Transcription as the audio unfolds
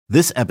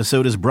This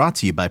episode is brought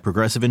to you by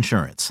Progressive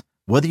Insurance.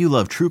 Whether you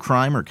love true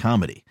crime or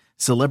comedy,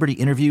 celebrity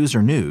interviews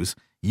or news,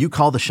 you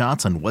call the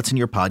shots on what's in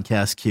your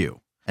podcast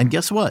queue. And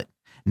guess what?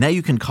 Now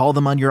you can call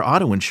them on your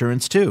auto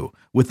insurance too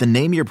with the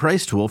Name Your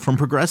Price tool from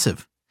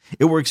Progressive.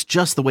 It works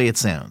just the way it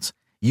sounds.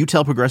 You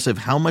tell Progressive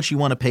how much you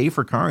want to pay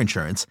for car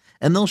insurance,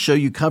 and they'll show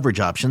you coverage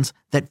options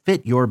that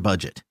fit your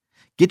budget.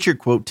 Get your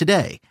quote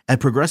today at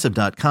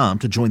Progressive.com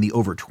to join the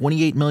over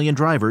 28 million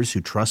drivers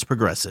who trust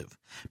Progressive.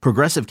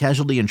 Progressive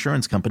Casualty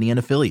Insurance Company and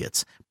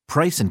Affiliates.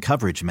 Price and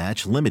coverage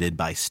match limited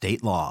by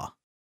state law.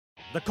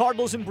 The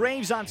Cardinals and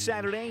Braves on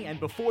Saturday, and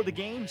before the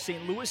game,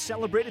 St. Louis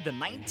celebrated the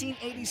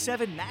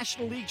 1987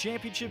 National League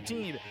Championship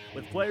team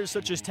with players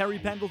such as Terry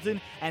Pendleton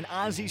and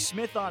Ozzie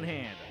Smith on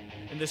hand.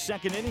 In the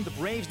second inning, the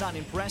Braves not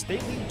impressed. They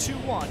lead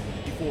 2-1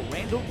 before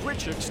Randall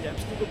Grichuk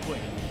steps to the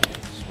plate.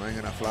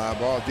 Swinging a fly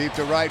ball deep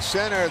to right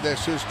center.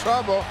 This is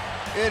trouble.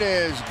 It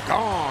is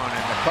gone,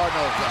 and the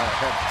Cardinals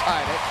have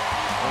tied it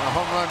on a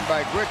home run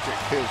by Grichuk,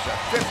 his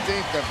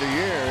 15th of the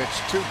year. It's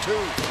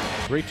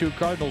 2-2. 3-2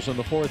 Cardinals in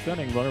the fourth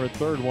inning. Runner at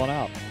third, one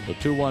out. The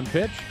 2-1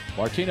 pitch.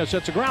 Martinez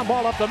hits a ground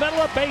ball up the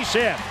middle, a base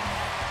hit.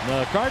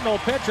 The Cardinal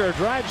pitcher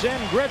drives in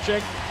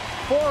Grichuk.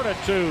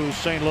 4-2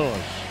 St.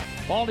 Louis.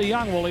 Paul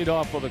DeJong will lead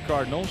off for the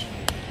Cardinals.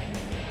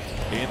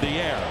 In the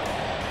air.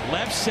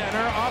 Left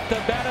center off the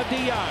bat of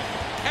DeJong.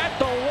 At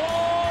the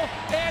wall,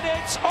 and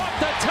it's off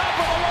the top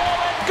of the wall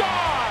and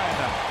gone.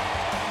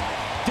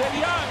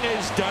 DeJong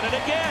has done it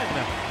again.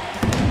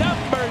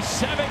 Number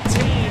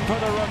 17 for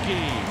the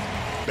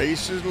rookie.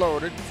 Bases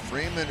loaded.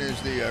 Freeman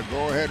is the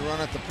go-ahead run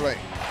at the plate.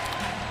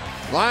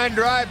 Line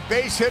drive,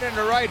 base hit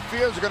into right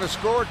field is going to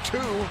score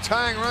two.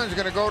 Tying run is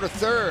going to go to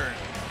third.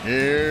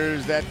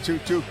 Here's that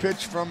 2-2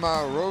 pitch from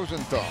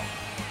Rosenthal.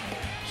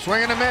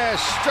 Swing and a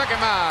miss, struck him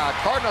out.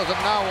 Cardinals have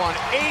now won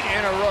 8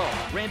 in a row.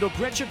 Randall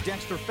Grichuk,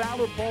 Dexter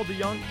Fowler, Paul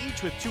DeJong,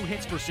 each with 2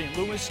 hits for St.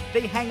 Louis.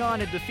 They hang on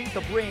and defeat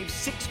the Braves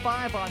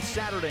 6-5 on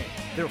Saturday.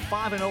 They're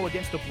 5-0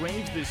 against the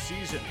Braves this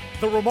season.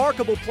 The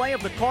remarkable play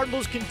of the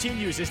Cardinals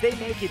continues as they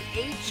make it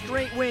 8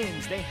 straight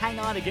wins. They hang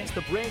on against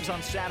the Braves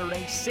on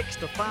Saturday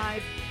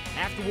 6-5.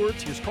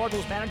 Afterwards, here's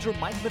Cardinals manager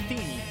Mike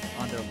Matheny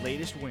on their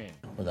latest win.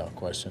 Without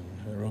question,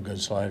 a real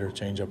good slider,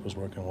 changeup was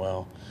working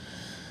well.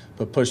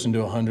 But pushed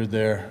into 100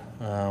 there.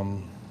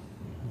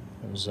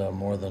 It was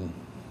more than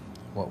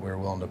what we were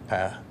willing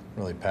to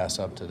really pass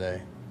up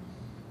today.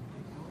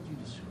 How would you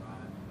describe,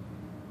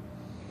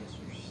 I guess,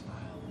 your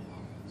style of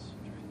offense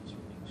during this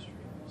winning streak?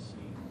 We've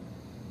seen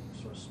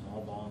sort of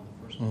small ball in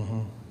the first game,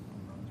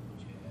 runs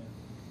put you ahead.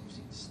 We've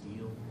seen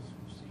steals.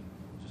 We've seen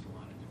just a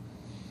lot of different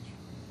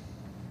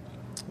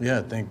things. Yeah,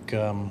 I think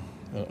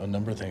a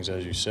number of things,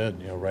 as you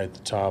said. Right at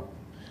the top,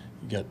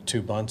 you got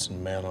 2 bunts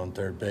and man on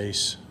third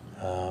base.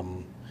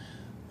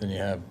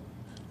 Then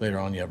later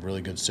on you have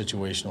really good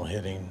situational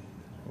hitting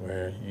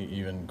where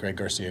even Greg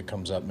Garcia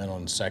comes up middle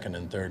and second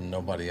and third and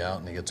nobody out,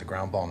 and he gets a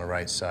ground ball on the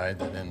right side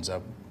that ends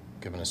up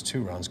giving us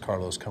 2 runs.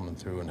 Carlos coming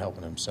through and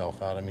helping himself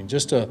out. I mean,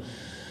 just a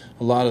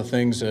lot of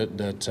things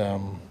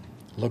that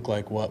look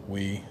like what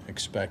we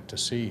expect to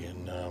see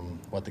and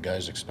what the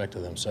guys expect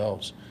of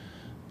themselves.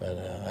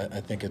 But I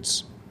think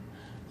it's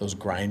those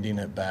grinding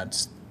at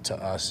bats to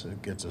us.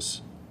 It gets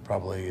us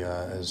probably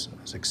as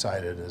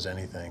excited as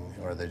anything,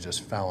 or they're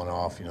just fouling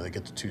off. They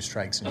get the 2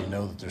 strikes and you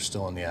know that they're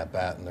still in the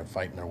at-bat and they're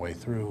fighting their way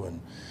through.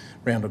 And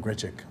Randall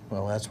Grichuk,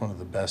 well, that's one of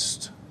the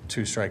best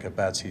 2-strike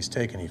at-bats he's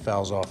taken. He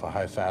fouls off a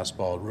high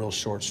fastball, real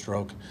short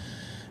stroke,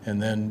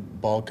 and then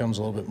ball comes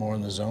a little bit more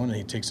in the zone and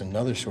he takes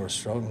another short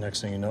stroke.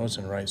 Next thing you know, it's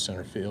in right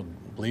center field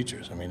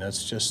bleachers. I mean,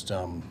 that's just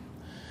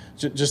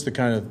the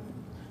kind of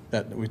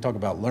that we talk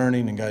about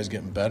learning and guys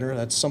getting better.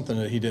 That's something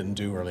that he didn't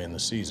do early in the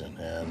season.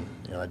 And,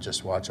 I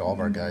just watch all of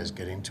our guys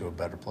getting to a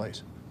better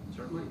place.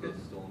 Certainly get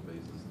stolen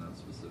bases, not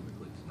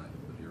specifically tonight,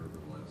 but here over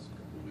the last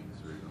couple of weeks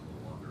or even a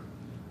little longer.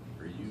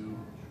 Are you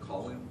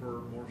calling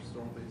for more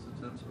stolen base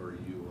attempts, or are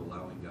you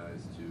allowing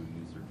guys to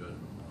use their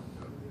judgment on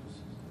coverages?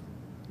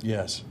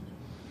 Yes.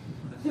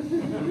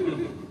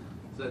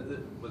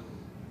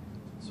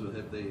 So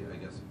have they, I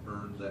guess,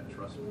 earned that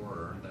trust more,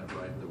 or earned that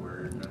right to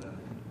where you're kind of...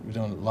 We've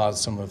done a lot of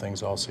similar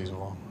things all season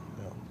long.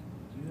 Yeah.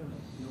 Do you have a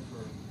feel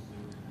for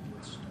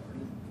what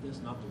started this,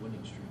 not the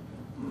winning streak,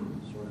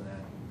 but sort of that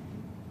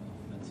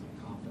offensive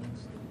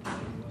confidence that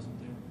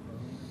wasn't there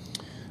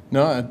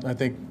earlier? No, I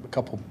think a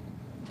couple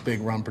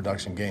big run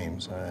production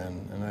games,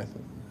 and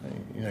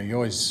you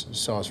always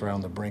saw us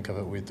around the brink of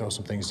it. We'd throw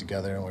some things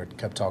together, and we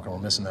kept talking. We're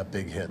missing that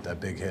big hit.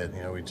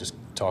 We just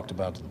talked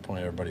about it to the point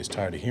everybody's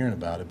tired of hearing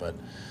about it, but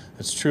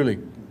it's truly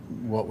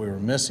what we were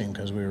missing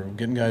because we were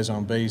getting guys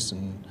on base,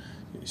 and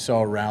you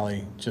saw a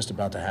rally just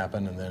about to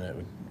happen, and then it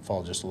would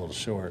fall just a little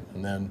short.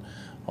 And then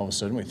all of a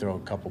sudden we throw a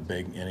couple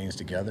big innings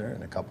together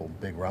and a couple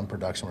big run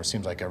production where it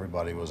seems like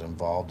everybody was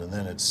involved, and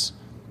then it's,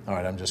 all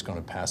right, I'm just going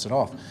to pass it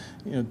off.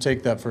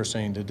 Take that first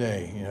inning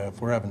today.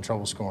 If we're having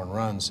trouble scoring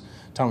runs,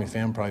 Tommy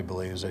Pham probably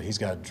believes that he's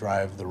got to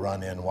drive the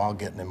run in while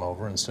getting him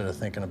over instead of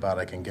thinking about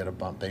I can get a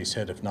bump base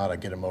hit. If not, I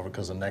get him over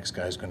because the next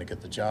guy's going to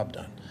get the job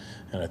done.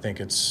 And I think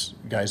it's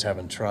guys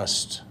having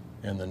trust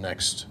in the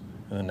next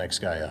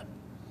guy up.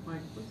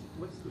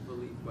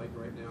 like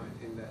right now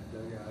in that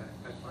dugout.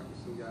 I talked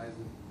to some guys,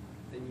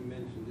 and you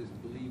mentioned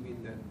just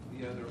believing that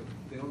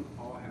they don't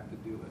all have to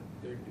do it.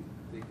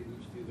 They can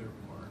each do their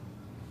part.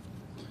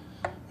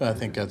 I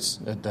think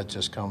that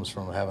just comes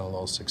from having a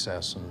little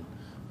success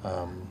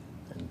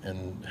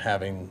and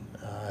having,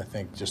 I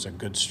think, just a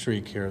good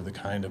streak here of the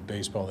kind of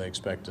baseball they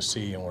expect to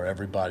see, and where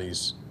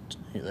everybody's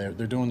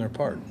they're doing their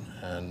part,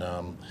 and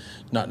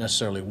not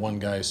necessarily one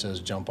guy says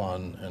jump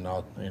on and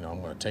I'm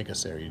going to take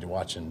us there. You're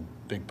watching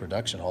big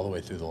production all the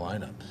way through the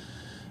lineup,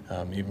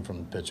 even from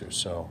the pitchers.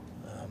 So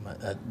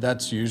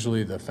that's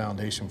usually the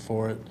foundation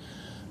for it.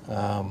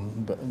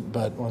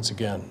 But once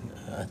again,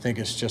 I think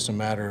it's just a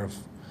matter of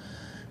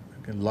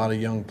a lot of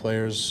young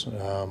players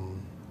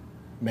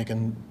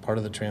making part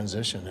of the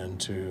transition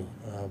into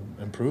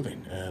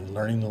improving and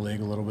learning the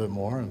league a little bit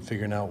more and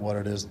figuring out what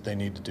it is that they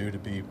need to do to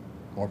be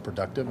more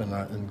productive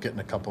and getting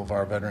a couple of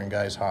our veteran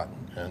guys hot.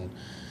 And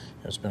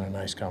it's been a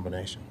nice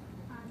combination.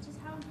 Just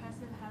how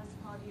impressive has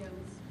Paul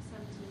DeJong's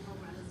 17 home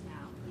runs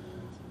now leading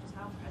the team? Just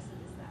how impressive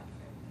is that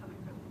coming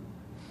from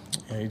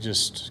him? Yeah, he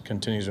just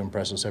continues to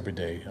impress us every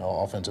day,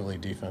 offensively,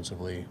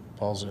 defensively.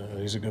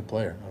 He's a good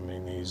player. I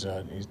mean, he's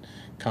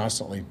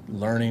constantly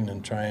learning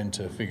and trying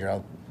to figure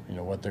out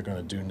what they're going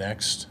to do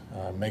next,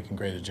 making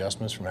great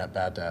adjustments from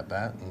at-bat to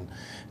at-bat, and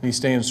he's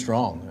staying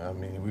strong. I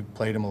mean, we've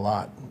played him a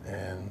lot,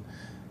 and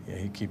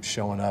he keeps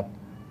showing up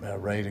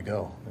ready to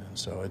go. And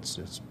so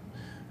it's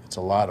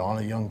a lot on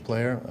a young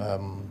player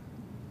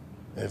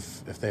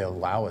if they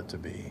allow it to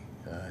be.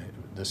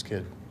 This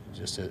kid,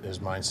 just his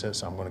mindset,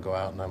 so I'm going to go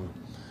out and I'm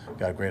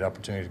got a great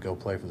opportunity to go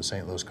play for the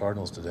St. Louis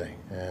Cardinals today,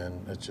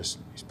 and he's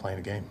playing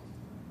a game.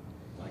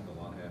 Like a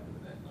lot happened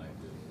in that night.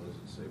 What does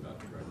it say about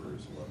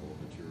Trevor's level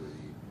of maturity?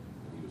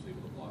 He was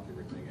able to block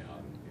everything out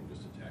and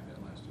just attack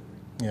that last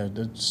inning.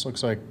 Yeah, it just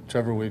looks like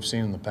Trevor we've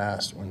seen in the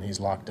past when he's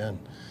locked in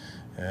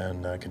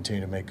and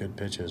continue to make good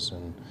pitches,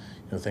 and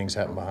things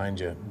happen behind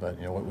you. But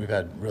we've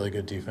had really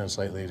good defense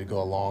lately to go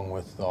along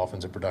with the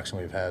offensive production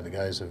we've had. The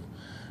guys have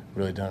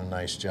really done a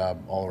nice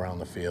job all around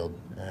the field,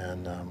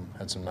 and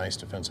had some nice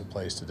defensive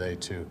plays today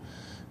too.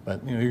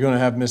 But you're going to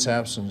have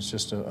mishaps, and it's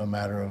just a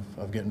matter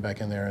of getting back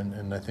in there.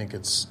 And I think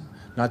it's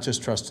not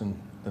just trusting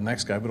the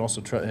next guy, but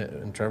also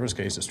in Trevor's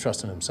case, it's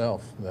trusting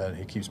himself that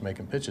he keeps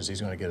making pitches.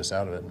 He's going to get us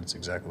out of it, and it's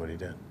exactly what he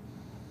did.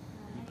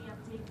 Any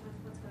update with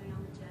what's going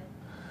on with Jed?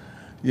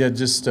 Yeah,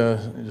 just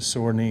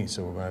sore knee,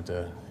 so we're going to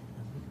have to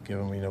give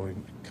him. We've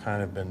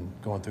kind of been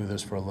going through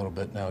this for a little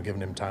bit now,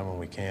 giving him time when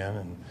we can,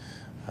 and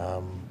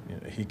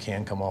he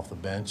can come off the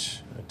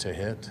bench to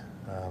hit,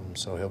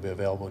 so he'll be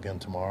available again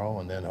tomorrow,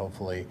 and then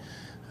hopefully,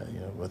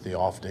 with the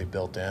off day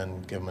built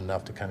in, give him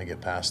enough to kind of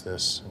get past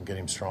this and get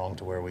him strong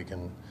to where we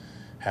can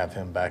have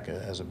him back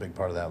as a big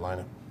part of that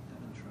lineup.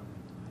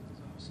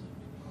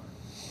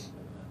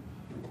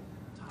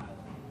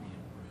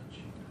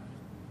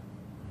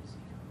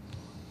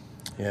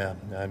 Yeah,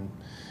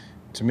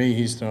 to me,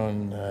 he's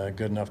thrown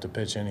good enough to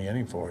pitch any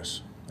inning for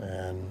us,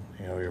 and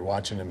you're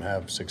watching him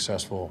have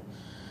successful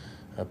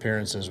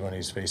appearances when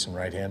he's facing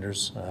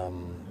right-handers.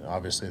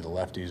 Obviously, the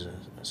lefties are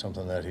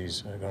something that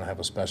he's going to have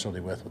a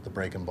specialty with the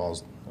breaking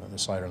balls. The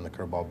slider and the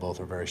curveball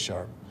both are very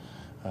sharp.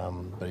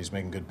 But he's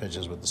making good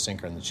pitches with the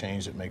sinker and the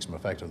change that makes him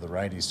effective with the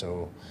righty.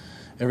 So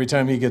every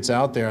time he gets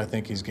out there, I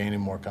think he's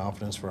gaining more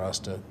confidence for us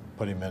to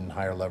put him in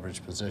higher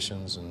leverage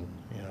positions. And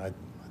I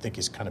think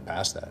he's kind of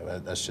past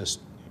that. That's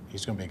just,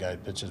 he's going to be a guy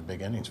that pitches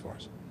big innings for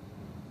us.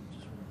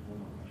 Just one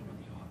more question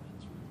about the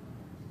offense.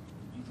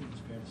 Do you think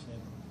it's fair to say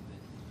that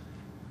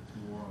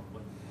more of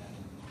what you had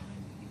in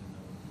mind, even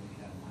though what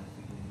you had in mind at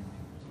the beginning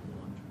was a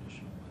little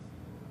untraditional with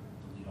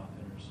the leadoff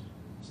hitters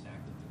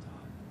stacked at the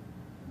top?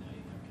 And now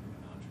you have kind of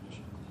a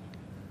non-traditional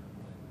cleanup hitter,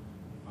 but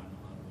you're finding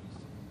a lot of ways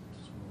to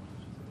score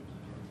runs with there's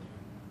a hitter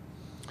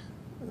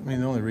there. I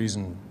mean, the only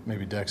reason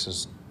maybe Dex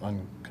is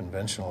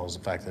unconventional is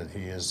the fact that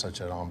he is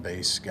such an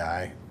on-base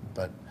guy,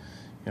 but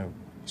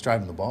he's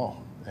driving the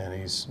ball, and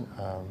he's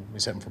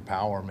hitting for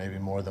power maybe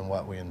more than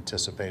what we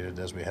anticipated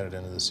as we headed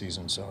into the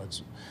season. So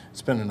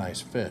it's been a nice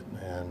fit,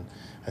 and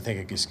I think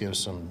it just gives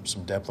some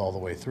depth all the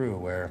way through,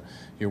 where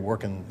you're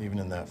working even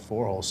in that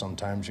 4-hole.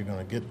 Sometimes you're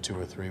going to get 2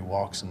 or 3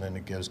 walks, and then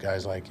it gives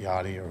guys like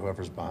Yachty or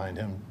whoever's behind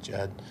him,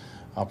 Jed,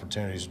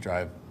 opportunities to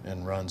drive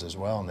in runs as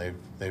well, and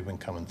they've been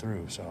coming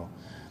through. So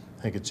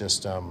I think it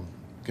just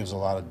gives a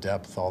lot of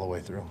depth all the way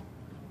through.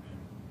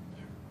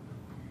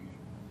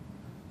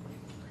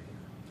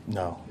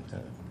 No.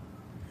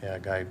 Yeah,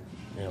 guy,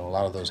 a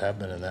lot of those have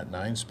been in that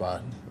 9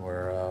 spot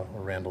where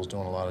Randall's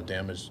doing a lot of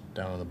damage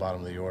down in the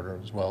bottom of the order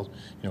as well.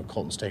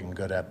 Colton's taking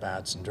good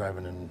at-bats and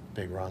driving in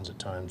big runs at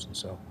times, and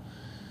so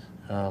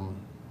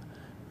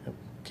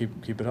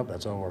keep it up.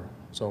 That's all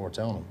we're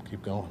telling them.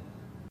 Keep going.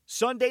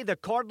 Sunday, the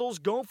Cardinals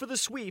go for the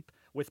sweep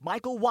with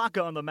Michael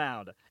Wacha on the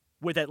mound,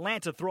 with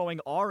Atlanta throwing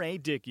R.A.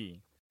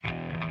 Dickey.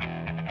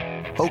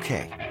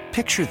 Okay,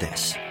 picture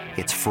this.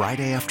 It's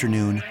Friday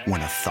afternoon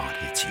when a thought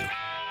hits you.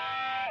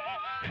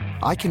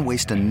 I can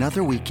waste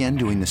another weekend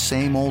doing the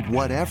same old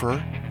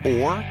whatever,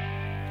 or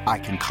I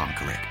can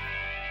conquer it.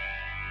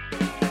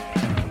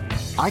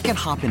 I can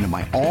hop into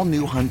my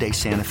all-new Hyundai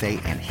Santa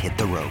Fe and hit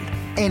the road.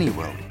 Any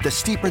road. The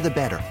steeper, the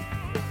better.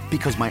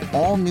 Because my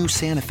all-new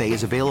Santa Fe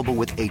is available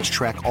with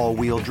H-Track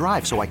all-wheel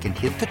drive, so I can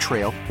hit the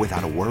trail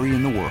without a worry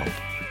in the world.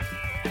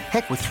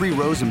 Heck, with 3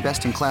 rows and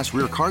best-in-class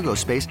rear cargo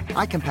space,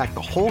 I can pack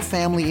the whole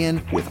family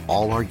in with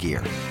all our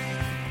gear.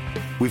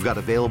 We've got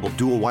available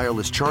dual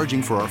wireless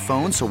charging for our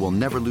phones, so we'll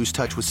never lose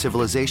touch with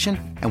civilization,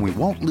 and we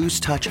won't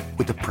lose touch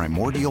with the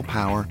primordial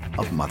power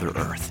of Mother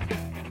Earth.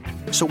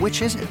 So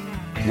which is it?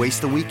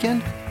 Waste the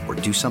weekend or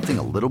do something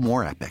a little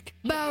more epic?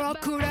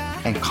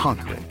 And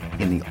conquer it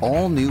in the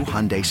all-new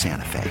Hyundai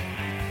Santa Fe.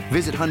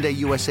 Visit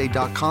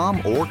HyundaiUSA.com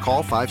or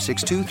call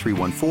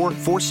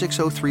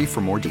 562-314-4603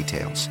 for more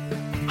details.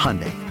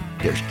 Hyundai,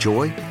 there's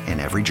joy in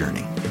every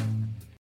journey.